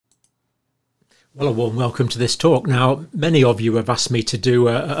Well, a warm welcome to this talk. Now, many of you have asked me to do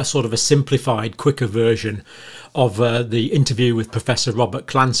a sort of a simplified, quicker version of the interview with Professor Robert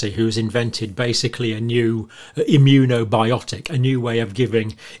Clancy, who's invented basically a new immunobiotic, a new way of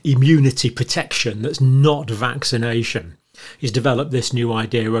giving immunity protection that's not vaccination. He's developed this new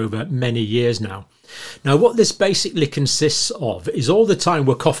idea over many years now. Now, what this basically consists of is all the time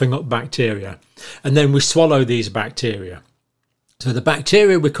we're coughing up bacteria, and then we swallow these bacteria. So the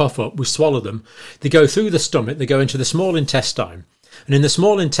bacteria we cough up, we swallow them, they go through the stomach, they go into the small intestine. And in the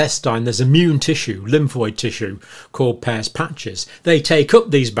small intestine, there's immune tissue, lymphoid tissue, called Peyer's patches. They take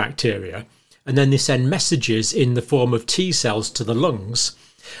up these bacteria, and then they send messages in the form of T cells to the lungs.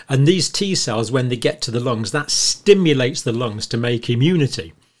 And these T cells, when they get to the lungs, that stimulates the lungs to make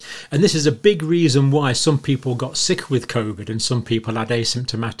immunity. And this is a big reason why some people got sick with COVID and some people had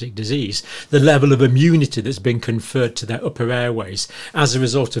asymptomatic disease. The level of immunity that's been conferred to their upper airways as a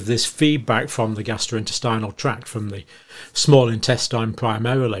result of this feedback from the gastrointestinal tract, from the small intestine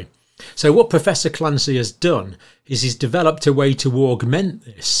primarily. So what Professor Clancy has done is he's developed a way to augment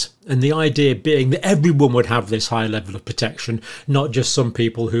this. And the idea being that everyone would have this high level of protection, not just some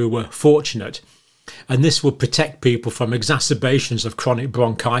people who were fortunate. And this will protect people from exacerbations of chronic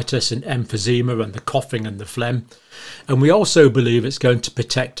bronchitis and emphysema and the coughing and the phlegm. And we also believe it's going to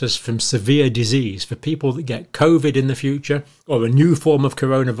protect us from severe disease for people that get COVID in the future, or a new form of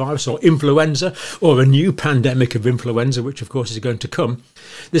coronavirus, or influenza, or a new pandemic of influenza, which of course is going to come.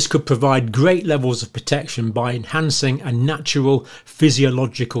 This could provide great levels of protection by enhancing a natural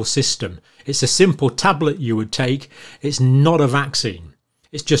physiological system. It's a simple tablet you would take. It's not a vaccine.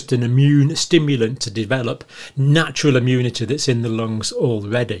 It's just an immune stimulant to develop natural immunity that's in the lungs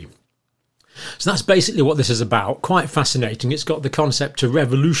already. So that's basically what this is about. Quite fascinating. It's got the concept to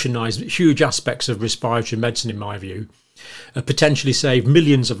revolutionise huge aspects of respiratory medicine, in my view, potentially save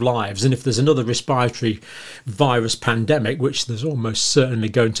millions of lives. And if there's another respiratory virus pandemic, which there's almost certainly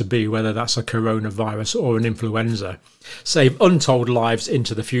going to be, whether that's a coronavirus or an influenza, save untold lives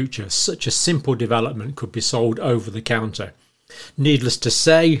into the future. Such a simple development could be sold over the counter. Needless to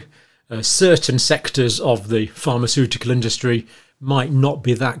say, certain sectors of the pharmaceutical industry might not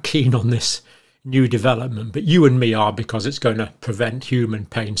be that keen on this new development, but you and me are, because it's going to prevent human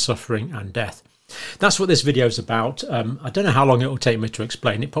pain, suffering and death. That's what this video is about. I don't know how long it will take me to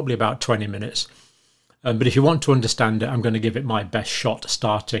explain it, probably about 20 minutes. But if you want to understand it, I'm going to give it my best shot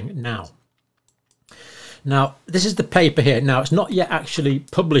starting now. Now, this is the paper here. Now, it's not yet actually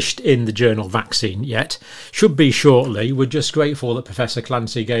published in the journal Vaccine yet. Should be shortly. We're just grateful that Professor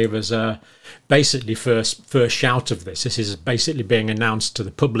Clancy gave us basically first shout of this. This is basically being announced to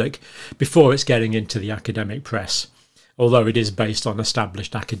the public before it's getting into the academic press, although it is based on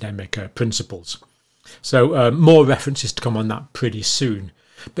established academic principles. So more references to come on that pretty soon.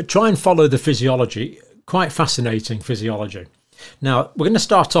 But try and follow the physiology. Quite fascinating physiology. Now, we're going to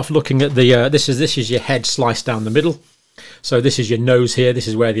start off looking at the, this is your head sliced down the middle. So this is your nose here. This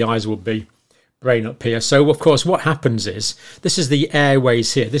is where the eyes will be, brain up here. So, of course, what happens is, this is the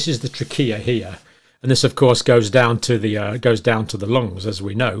airways here. This is the trachea here. And this, of course, goes down to the lungs, as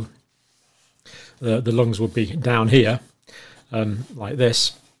we know. The lungs will be down here, like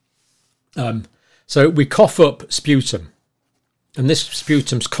this. So we cough up sputum. And this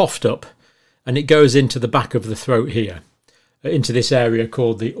sputum's coughed up, and it goes into the back of the throat here, into this area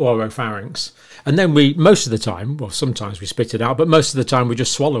called the oropharynx. And then we, most of the time, well, sometimes we spit it out, but most of the time we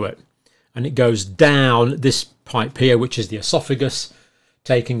just swallow it. And it goes down this pipe here, which is the esophagus,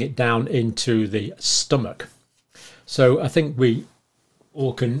 taking it down into the stomach. So I think we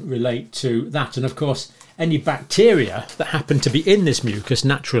all can relate to that. And of course, any bacteria that happen to be in this mucus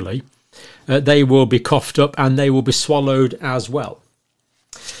naturally, they will be coughed up and they will be swallowed as well.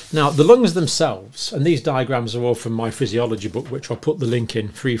 Now, the lungs themselves, and these diagrams are all from my physiology book, which I'll put the link in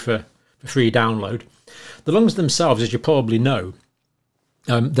for free download. The lungs themselves, as you probably know,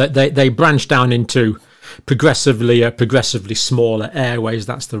 they branch down into progressively smaller airways.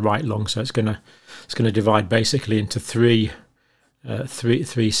 That's the right lung, so it's going to divide basically into three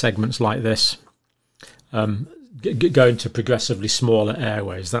segments like this, going to progressively smaller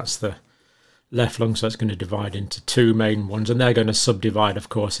airways. That's the left lung, so it's going to divide into two main ones, and they're going to subdivide, of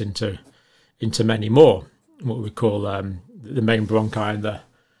course, into many more, what we call the main bronchi and the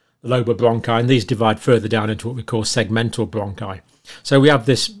lobar bronchi, and these divide further down into what we call segmental bronchi. So we have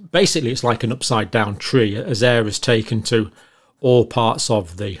this, basically it's like an upside down tree as air is taken to all parts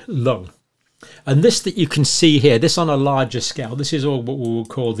of the lung. And this that you can see here, this on a larger scale, this is all what we will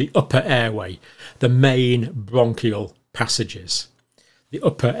call the upper airway, the main bronchial passages, the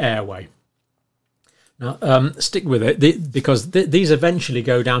upper airway. Now, stick with it, because these eventually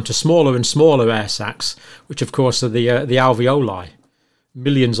go down to smaller and smaller air sacs, which of course are the alveoli.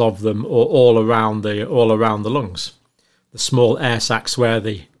 Millions of them all around the lungs. The small air sacs where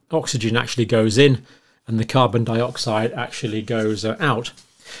the oxygen actually goes in and the carbon dioxide actually goes out,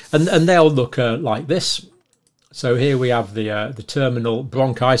 and they'll look like this. So here we have the terminal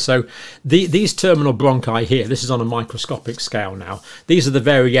bronchi. So these terminal bronchi here, this is on a microscopic scale now. These are the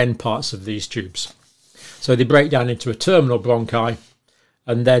very end parts of these tubes. So they break down into a terminal bronchi,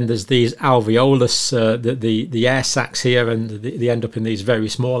 and then there's these alveolus, the air sacs here, and they end up in these very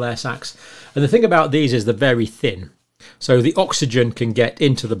small air sacs. And the thing about these is they're very thin. So the oxygen can get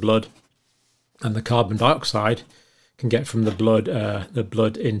into the blood, and the carbon dioxide can get from the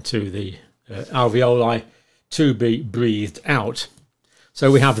blood into the alveoli to be breathed out.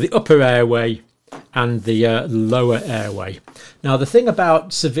 So we have the upper airway and the lower airway. Now, the thing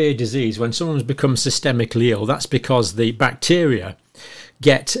about severe disease, when someone's become systemically ill, that's because the bacteria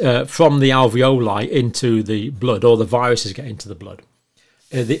get from the alveoli into the blood, or the viruses get into the blood.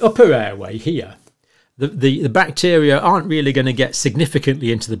 The upper airway here, the bacteria aren't really going to get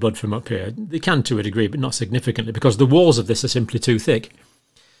significantly into the blood from up here. They can to a degree, but not significantly, because the walls of this are simply too thick.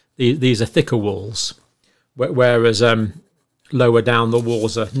 These are thicker walls, whereas lower down the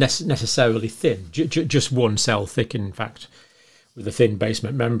walls are necessarily thin, just one cell thick, in fact, with a thin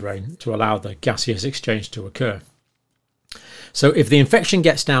basement membrane to allow the gaseous exchange to occur. So if the infection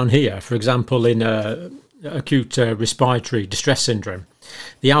gets down here, for example, in acute respiratory distress syndrome,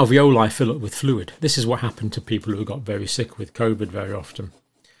 the alveoli fill up with fluid. This is what happened to people who got very sick with COVID very often,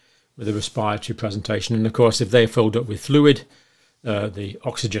 with a respiratory presentation. And of course, if they're filled up with fluid, the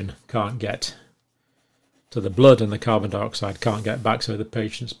oxygen can't get to the blood and the carbon dioxide can't get back, so the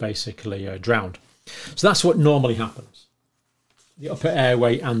patient's basically drowned. So that's what normally happens, the upper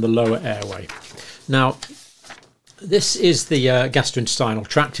airway and the lower airway. Now, this is the gastrointestinal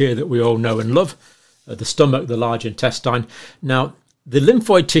tract here that we all know and love, the stomach, the large intestine. Now, the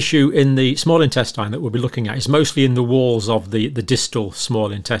lymphoid tissue in the small intestine that we'll be looking at is mostly in the walls of the distal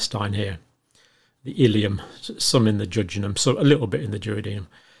small intestine here, the ileum, some in the jejunum, so a little bit in the duodenum.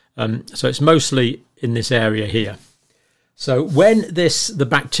 So it's mostly in this area here. So when the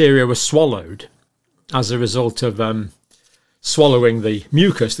bacteria was swallowed as a result of swallowing the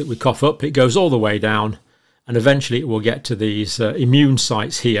mucus that we cough up, it goes all the way down, and eventually it will get to these immune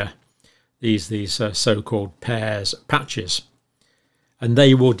sites here, these so-called Peyer's patches, and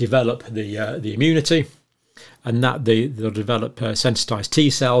they will develop the immunity, and that they'll develop sensitized T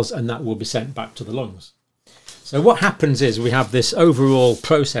cells, and that will be sent back to the lungs. So what happens is we have this overall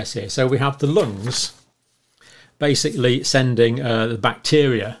process here. So we have the lungs basically sending the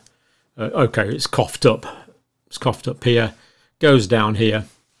bacteria. Okay, it's coughed up. It's coughed up here, goes down here.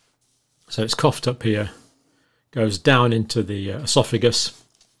 So it's coughed up here, goes down into the esophagus,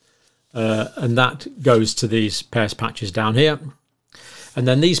 and that goes to these Peyer's patches down here. And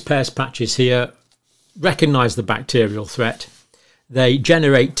then these Peyer's patches here recognize the bacterial threat. They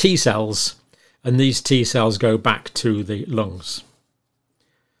generate T cells, and these T cells go back to the lungs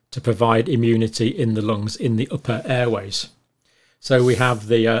to provide immunity in the lungs, in the upper airways. So we have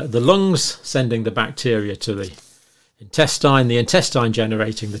the lungs sending the bacteria to the intestine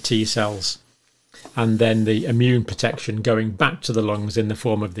generating the T cells, and then the immune protection going back to the lungs in the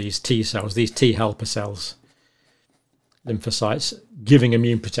form of these T cells, these T helper cells, lymphocytes, giving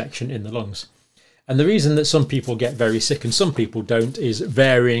immune protection in the lungs. And the reason that some people get very sick and some people don't is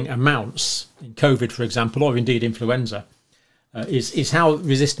varying amounts. In COVID, for example, or indeed influenza, is how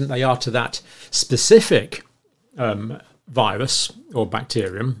resistant they are to that specific virus or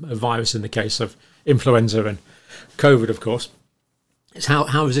bacterium, a virus in the case of influenza and COVID, of course. It's how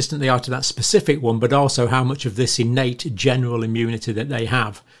resistant they are to that specific one, but also how much of this innate general immunity that they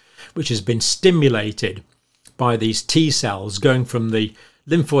have, which has been stimulated by these T cells going from the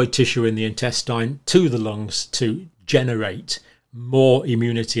lymphoid tissue in the intestine to the lungs to generate more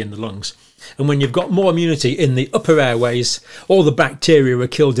immunity in the lungs. And when you've got more immunity in the upper airways, all the bacteria are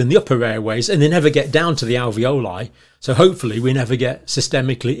killed in the upper airways and they never get down to the alveoli. So hopefully we never get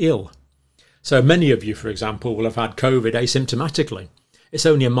systemically ill. So many of you, for example, will have had COVID asymptomatically. It's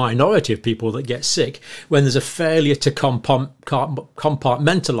only a minority of people that get sick when there's a failure to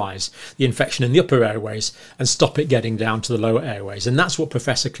compartmentalise the infection in the upper airways and stop it getting down to the lower airways. And that's what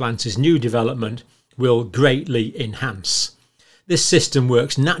Professor Clancy's new development will greatly enhance. This system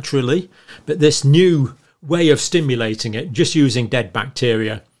works naturally, but this new way of stimulating it, just using dead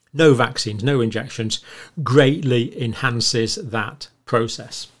bacteria, no vaccines, no injections, greatly enhances that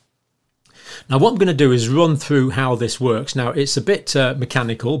process. Now what I'm going to do is run through how this works. Now it's a bit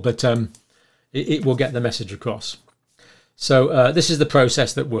mechanical, but it will get the message across. So this is the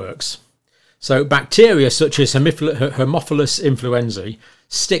process that works. So bacteria such as Haemophilus influenzae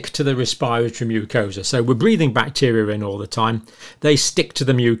stick to the respiratory mucosa. So we're breathing bacteria in all the time. They stick to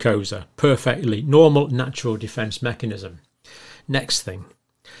the mucosa. Perfectly normal, natural defense mechanism. Next thing.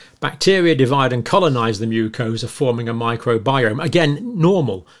 Bacteria divide and colonise the mucosa, forming a microbiome. Again,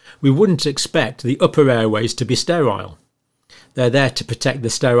 normal. We wouldn't expect the upper airways to be sterile. They're there to protect the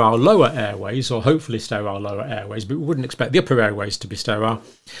sterile lower airways, or hopefully sterile lower airways, but we wouldn't expect the upper airways to be sterile.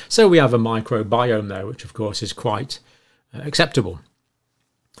 So we have a microbiome there, which of course is quite acceptable.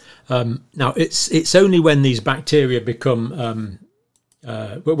 Now, it's only when these bacteria become,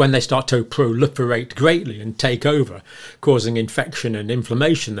 when they start to proliferate greatly and take over, causing infection and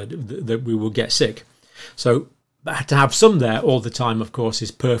inflammation, that we will get sick. So to have some there all the time, of course,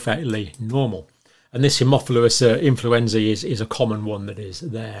 is perfectly normal. And this Haemophilus influenzae is a common one that is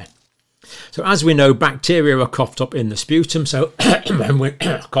there. So as we know, bacteria are coughed up in the sputum. So when we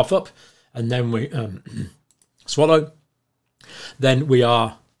cough up and then we swallow, then we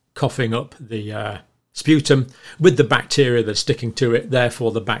are coughing up the sputum with the bacteria that's sticking to it.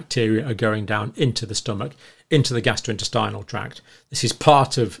 Therefore, the bacteria are going down into the stomach, into the gastrointestinal tract. This is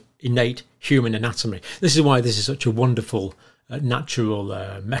part of innate human anatomy. This is why this is such a wonderful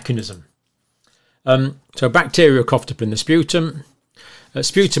natural mechanism. So bacteria are coughed up in the sputum.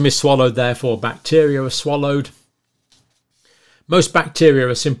 Sputum is swallowed, therefore bacteria are swallowed. Most bacteria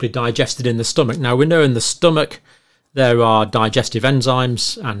are simply digested in the stomach. Now we know in the stomach there are digestive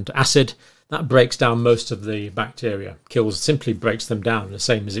enzymes and acid. That breaks down most of the bacteria, simply breaks them down, the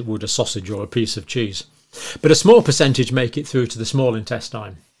same as it would a sausage or a piece of cheese. But a small percentage make it through to the small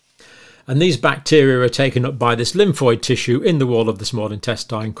intestine. And these bacteria are taken up by this lymphoid tissue in the wall of the small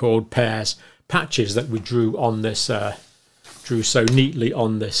intestine called Peyer's patches that we drew on this, drew so neatly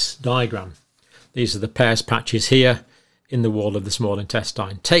on this diagram. These are the Peyer's patches here in the wall of the small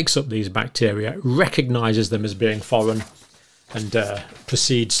intestine. Takes up these bacteria, recognises them as being foreign, and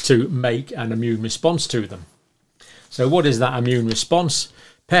proceeds to make an immune response to them. So what is that immune response?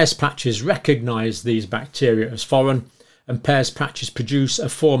 Peyer's patches recognise these bacteria as foreign, and Peyer's patches produce a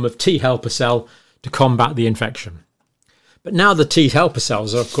form of T helper cell to combat the infection. But now the T helper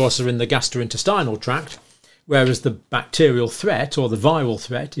cells, of course, are in the gastrointestinal tract, whereas the bacterial threat or the viral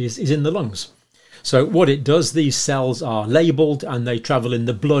threat is in the lungs. So what it does, these cells are labelled and they travel in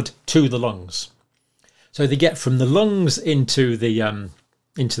the blood to the lungs. So they get from the lungs into the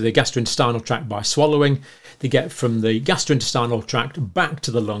gastrointestinal tract by swallowing. They get from the gastrointestinal tract back to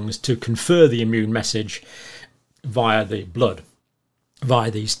the lungs to confer the immune message via the blood,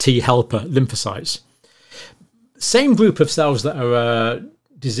 via these T helper lymphocytes. Same group of cells that are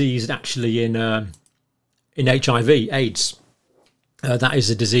diseased actually in HIV, AIDS. That is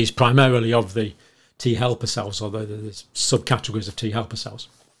a disease primarily of the T helper cells, although there's subcategories of T helper cells.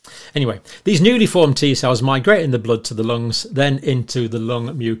 Anyway, these newly formed T cells migrate in the blood to the lungs, then into the lung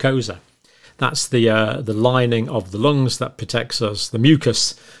mucosa. That's the lining of the lungs that protects us, the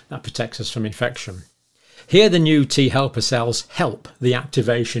mucus that protects us from infection. Here the new T helper cells help the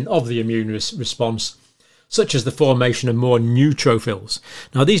activation of the immune response, such as the formation of more neutrophils.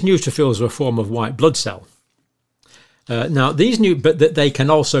 Now these neutrophils are a form of white blood cell. But they can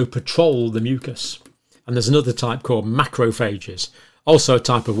also patrol the mucus. And there's another type called macrophages, also a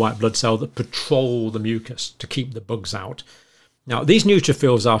type of white blood cell that patrol the mucus to keep the bugs out. Now these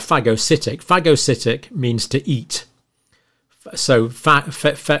neutrophils are phagocytic. Phagocytic means to eat. So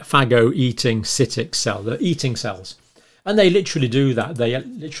phago, eating, cytic cell, they're eating cells. And they literally do that. They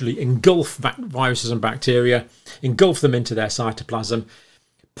literally engulf viruses and bacteria, engulf them into their cytoplasm,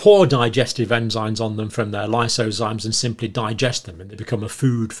 pour digestive enzymes on them from their lysozymes and simply digest them, and they become a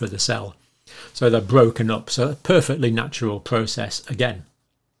food for the cell. So they're broken up. So a perfectly natural process again.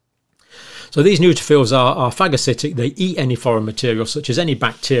 So these neutrophils are phagocytic. They eat any foreign material, such as any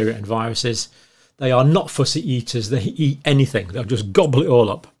bacteria and viruses. They are not fussy eaters. They eat anything. They'll just gobble it all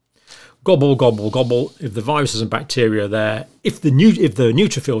up. Gobble, gobble, gobble. If the viruses and bacteria are there, if the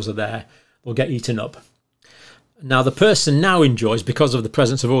neutrophils are there, they'll get eaten up. Now the person now enjoys, because of the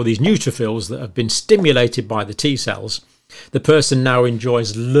presence of all these neutrophils that have been stimulated by the T cells, the person now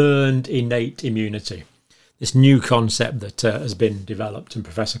enjoys learned innate immunity. This new concept that has been developed and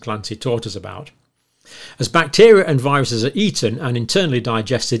Professor Clancy taught us about. As bacteria and viruses are eaten and internally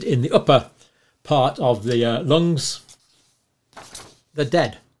digested in the upper part of the lungs, they're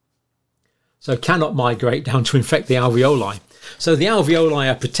dead. So cannot migrate down to infect the alveoli. So the alveoli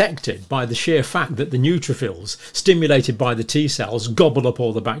are protected by the sheer fact that the neutrophils, stimulated by the T cells, gobble up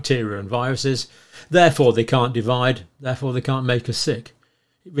all the bacteria and viruses. Therefore they can't divide, therefore they can't make us sick.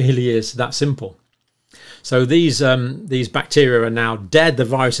 It really is that simple. So these bacteria are now dead. The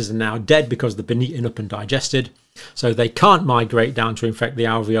viruses are now dead because they've been eaten up and digested. So they can't migrate down to infect the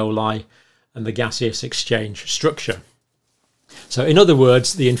alveoli and the gaseous exchange structure. So in other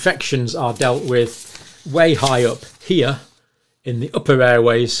words, the infections are dealt with way high up here in the upper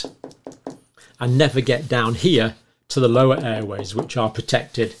airways and never get down here to the lower airways, which are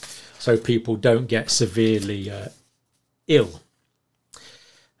protected so people don't get severely ill.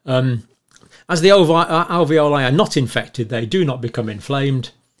 As the alveoli are not infected, they do not become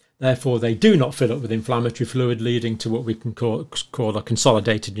inflamed. Therefore, they do not fill up with inflammatory fluid, leading to what we can call a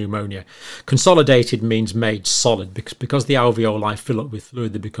consolidated pneumonia. Consolidated means made solid, because the alveoli fill up with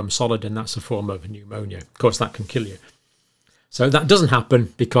fluid, they become solid, and that's a form of pneumonia. Of course, that can kill you. So that doesn't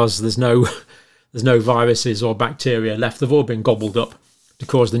happen because there's no viruses or bacteria left. They've all been gobbled up to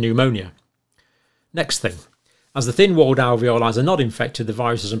cause the pneumonia. Next thing, as the thin-walled alveoli are not infected, the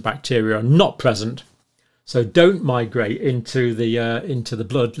viruses and bacteria are not present, so don't migrate into the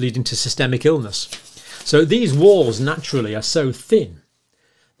blood, leading to systemic illness. So these walls naturally are so thin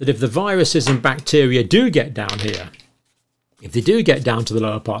that if the viruses and bacteria do get down here, if they do get down to the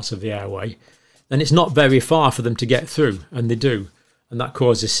lower parts of the airway, then it's not very far for them to get through, and they do. And that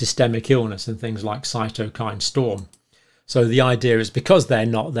causes systemic illness and things like cytokine storm. So the idea is because they're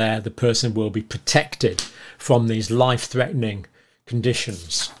not there, the person will be protected from these life-threatening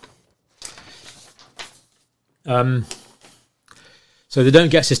conditions. So they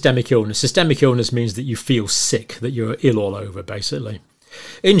don't get systemic illness. Systemic illness means that you feel sick, that you're ill all over, basically.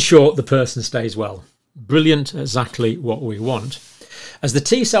 In short, the person stays well. Brilliant, exactly what we want. As the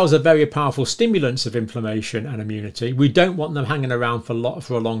T cells are very powerful stimulants of inflammation and immunity, we don't want them hanging around for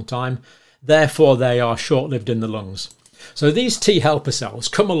a long time. Therefore, they are short-lived in the lungs. So these T helper cells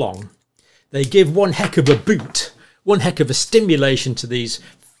come along. They give one heck of a boot, one heck of a stimulation to these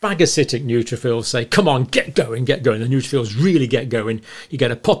phagocytic neutrophils. Say, come on, get going, get going. The neutrophils really get going. You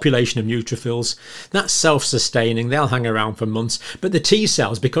get a population of neutrophils. That's self-sustaining. They'll hang around for months. But the T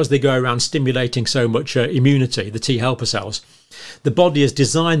cells, because they go around stimulating so much immunity, the T helper cells, the body has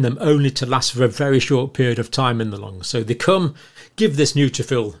designed them only to last for a very short period of time in the lungs. So they come, give this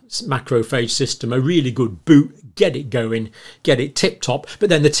neutrophil macrophage system a really good boot, get it going, get it tip-top, but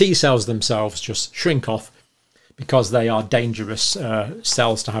then the T cells themselves just shrink off because they are dangerous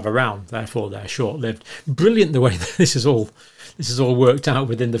cells to have around. Therefore, they're short-lived. Brilliant the way that this is all worked out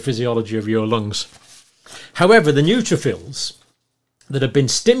within the physiology of your lungs. However, the neutrophils that have been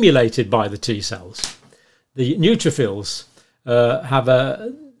stimulated by the T cells, the neutrophils they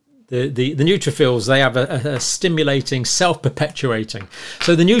have a stimulating, self-perpetuating.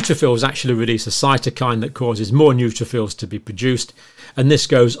 So the neutrophils actually release a cytokine that causes more neutrophils to be produced, and this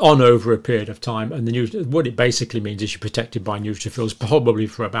goes on over a period of time. And what it basically means is you're protected by neutrophils probably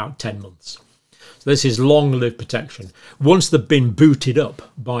for about 10 months. So this is long-lived protection. Once they've been booted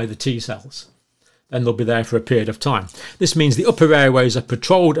up by the T cells, then they'll be there for a period of time. This means the upper airways are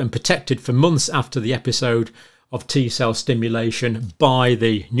patrolled and protected for months after the episode of T cell stimulation by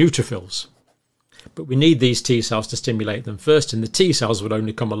the neutrophils. But we need these T cells to stimulate them first, and the T cells would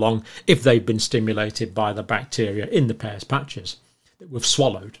only come along if they've been stimulated by the bacteria in the Peyer's patches that we've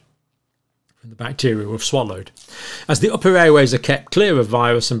swallowed, the bacteria we've swallowed. As the upper airways are kept clear of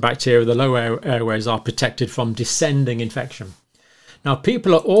virus and bacteria, the lower airways are protected from descending infection. Now,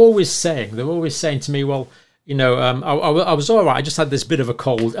 people are always saying, to me, well, you know, I was all right, I just had this bit of a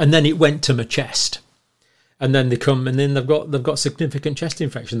cold, and then it went to my chest. And then they come, and then they've got significant chest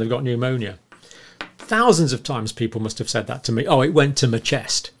infection. They've got pneumonia. Thousands of times people must have said that to me. Oh, it went to my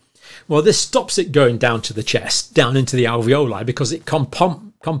chest. Well, this stops it going down to the chest, down into the alveoli, because it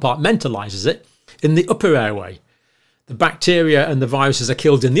compartmentalizes it in the upper airway. The bacteria and the viruses are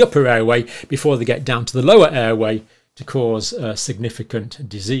killed in the upper airway before they get down to the lower airway to cause significant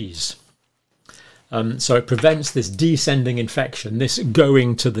disease. So it prevents this descending infection, this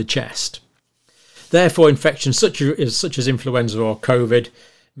going to the chest. Therefore, infections such as influenza or COVID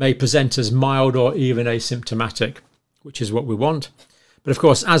may present as mild or even asymptomatic, which is what we want. But of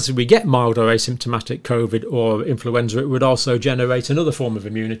course, as we get mild or asymptomatic COVID or influenza, it would also generate another form of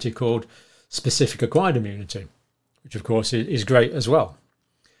immunity called specific acquired immunity, which of course is great as well.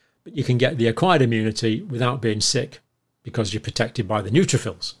 But you can get the acquired immunity without being sick because you're protected by the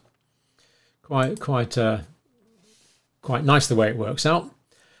neutrophils. Quite nice the way it works out.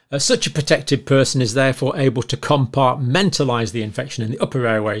 Such a protected person is therefore able to compartmentalise the infection in the upper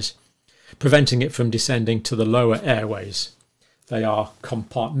airways, preventing it from descending to the lower airways. They are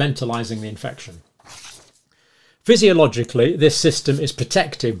compartmentalising the infection. Physiologically, this system is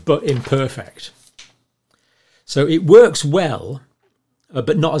protective but imperfect. So it works well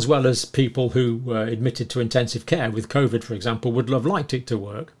but not as well as people who were admitted to intensive care with COVID, for example, would have liked it to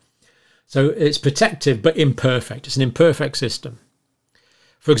work. So it's protective but imperfect. It's an imperfect system.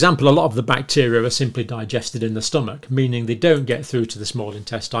 For example, a lot of the bacteria are simply digested in the stomach, meaning they don't get through to the small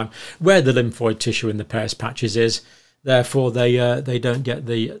intestine where the lymphoid tissue in the Peyer's patches is. Therefore, they don't get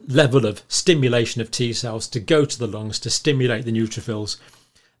the level of stimulation of T cells to go to the lungs to stimulate the neutrophils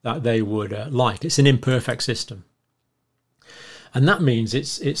that they would like. It's an imperfect system. And that means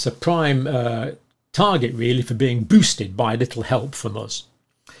it's a prime target, really, for being boosted by a little help from us.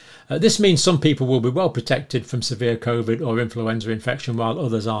 This means some people will be well protected from severe COVID or influenza infection while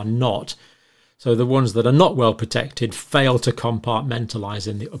others are not. So the ones that are not well protected fail to compartmentalise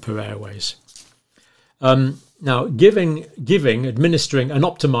in the upper airways. Now, administering an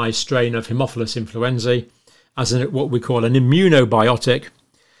optimised strain of Haemophilus influenzae as what we call an immunobiotic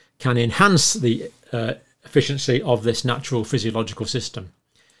can enhance the efficiency of this natural physiological system.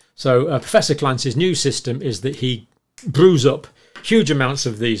 So Professor Clancy's new system is that he brews up huge amounts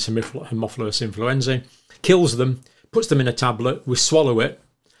of these Haemophilus influenzae, kills them, puts them in a tablet, we swallow it.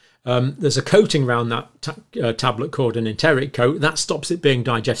 There's a coating around that tablet called an enteric coat. That stops it being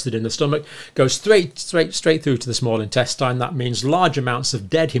digested in the stomach, goes straight through to the small intestine. That means large amounts of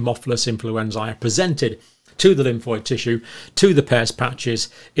dead Haemophilus influenzae are presented to the lymphoid tissue, to the Peyer's patches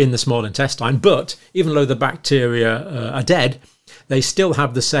in the small intestine. But even though the bacteria are dead, they still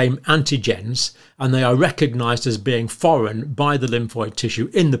have the same antigens, and they are recognised as being foreign by the lymphoid tissue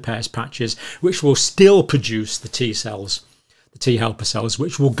in the Peyer's patches, which will still produce the T cells, the T helper cells,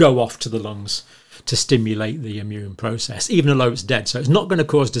 which will go off to the lungs to stimulate the immune process, even though it's dead. So it's not going to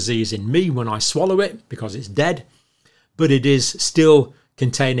cause disease in me when I swallow it because it's dead, but it is still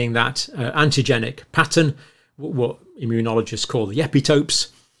containing that antigenic pattern, what immunologists call the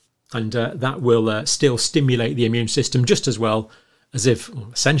epitopes, and that will still stimulate the immune system just as well as if,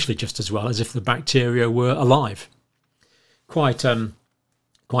 essentially just as well as if the bacteria were alive. Quite an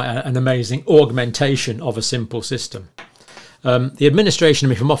amazing augmentation of a simple system. The administration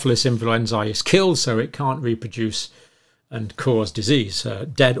of Haemophilus influenzae is killed, so it can't reproduce and cause disease.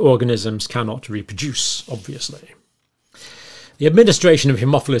 Dead organisms cannot reproduce, obviously. The administration of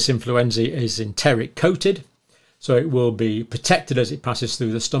Haemophilus influenzae is enteric coated, so it will be protected as it passes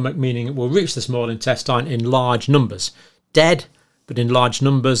through the stomach, meaning it will reach the small intestine in large numbers. Dead, but in large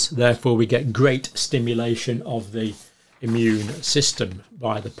numbers, therefore we get great stimulation of the immune system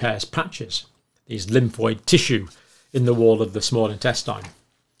by the Peyer's patches, these lymphoid tissue in the wall of the small intestine.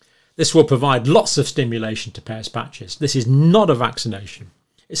 This will provide lots of stimulation to Peyer's patches. This is not a vaccination.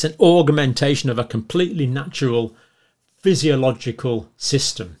 It's an augmentation of a completely natural physiological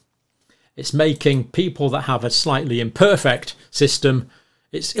system. It's making people that have a slightly imperfect system,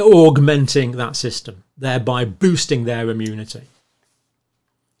 it's augmenting that system, thereby boosting their immunity.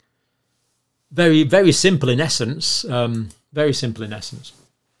 Very, very simple in essence. Very simple in essence.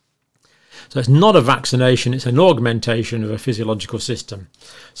 So it's not a vaccination, it's an augmentation of a physiological system.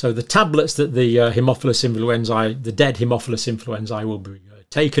 So the tablets that the Haemophilus influenzae, the dead Haemophilus influenzae will be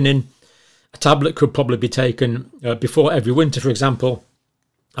taken in. A tablet could probably be taken before every winter, for example,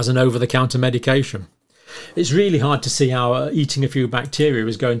 as an over-the-counter medication. It's really hard to see how eating a few bacteria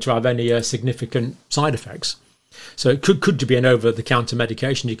is going to have any significant side effects. So it could be an over-the-counter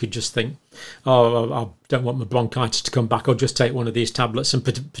medication. You could just think, oh, I don't want my bronchitis to come back. I'll just take one of these tablets and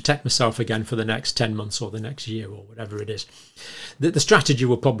protect myself again for the next 10 months or the next year or whatever it is. The strategy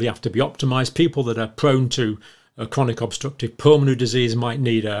will probably have to be optimized. People that are prone to chronic obstructive pulmonary disease might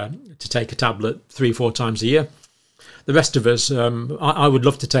need to take a tablet 3-4 times a year. The rest of us, I would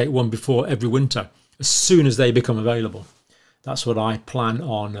love to take one before every winter, as soon as they become available. That's what I plan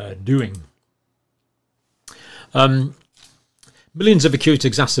on doing. Millions of acute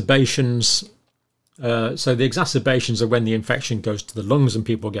exacerbations. So the exacerbations are when the infection goes to the lungs and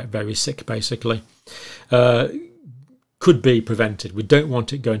people get very sick, basically. Could be prevented. We don't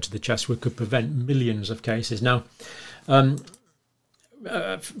want it going to the chest. We could prevent millions of cases. Now, until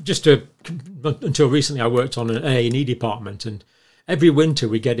recently I worked on an A&E department, and every winter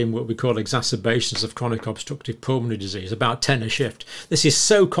we get in what we call exacerbations of chronic obstructive pulmonary disease, about 10 a shift. This is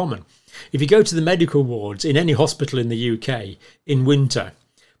so common. If you go to the medical wards in any hospital in the UK in winter,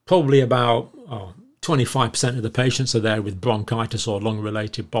 probably about 25% of the patients are there with bronchitis or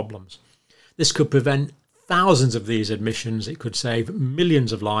lung-related problems. This could prevent thousands of these admissions. It could save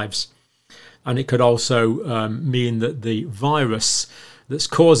millions of lives. And it could also mean that the virus that's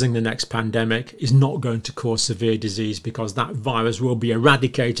causing the next pandemic is not going to cause severe disease, because that virus will be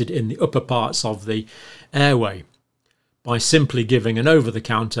eradicated in the upper parts of the airway by simply giving an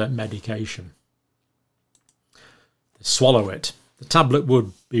over-the-counter medication. Swallow it. The tablet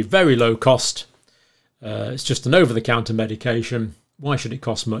would be very low cost. It's just an over-the-counter medication. Why should it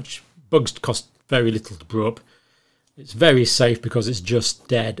cost much? Bugs cost very little to brew up. It's very safe because it's just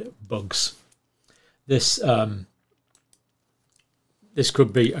dead bugs. This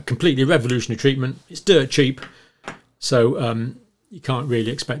could be a completely revolutionary treatment. It's dirt cheap, so you can't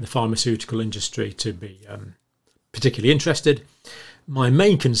really expect the pharmaceutical industry to be particularly interested. My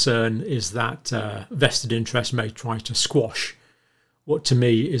main concern is that vested interest may try to squash what to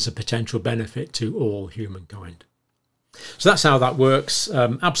me is a potential benefit to all humankind. So that's how that works.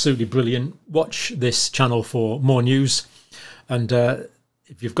 Absolutely brilliant. Watch this channel for more news. And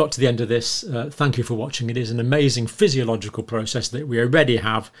if you've got to the end of this, thank you for watching. It is an amazing physiological process that we already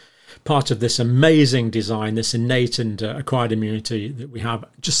have. Part of this amazing design, this innate and acquired immunity that we have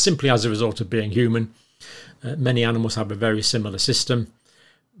just simply as a result of being human. Many animals have a very similar system,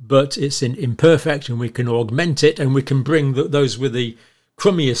 but it's imperfect, and we can augment it, and we can bring those with the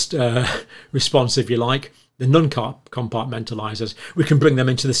crummiest response, if you like, the non-compartmentalizers, we can bring them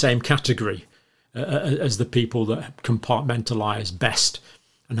into the same category as the people that compartmentalize best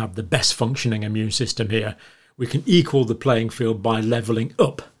and have the best functioning immune system here. We can equal the playing field by leveling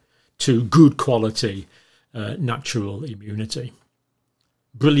up to good quality natural immunity.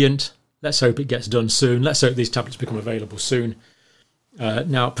 Brilliant. Let's hope it gets done soon. Let's hope these tablets become available soon.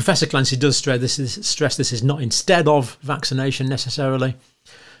 Now, Professor Clancy does stress this is not instead of vaccination necessarily.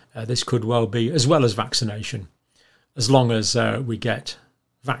 This could well be as well as vaccination, as long as we get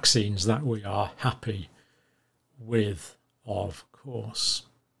vaccines that we are happy with, of course.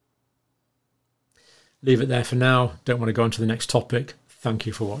 Leave it there for now. Don't want to go on to the next topic. Thank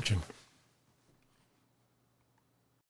you for watching.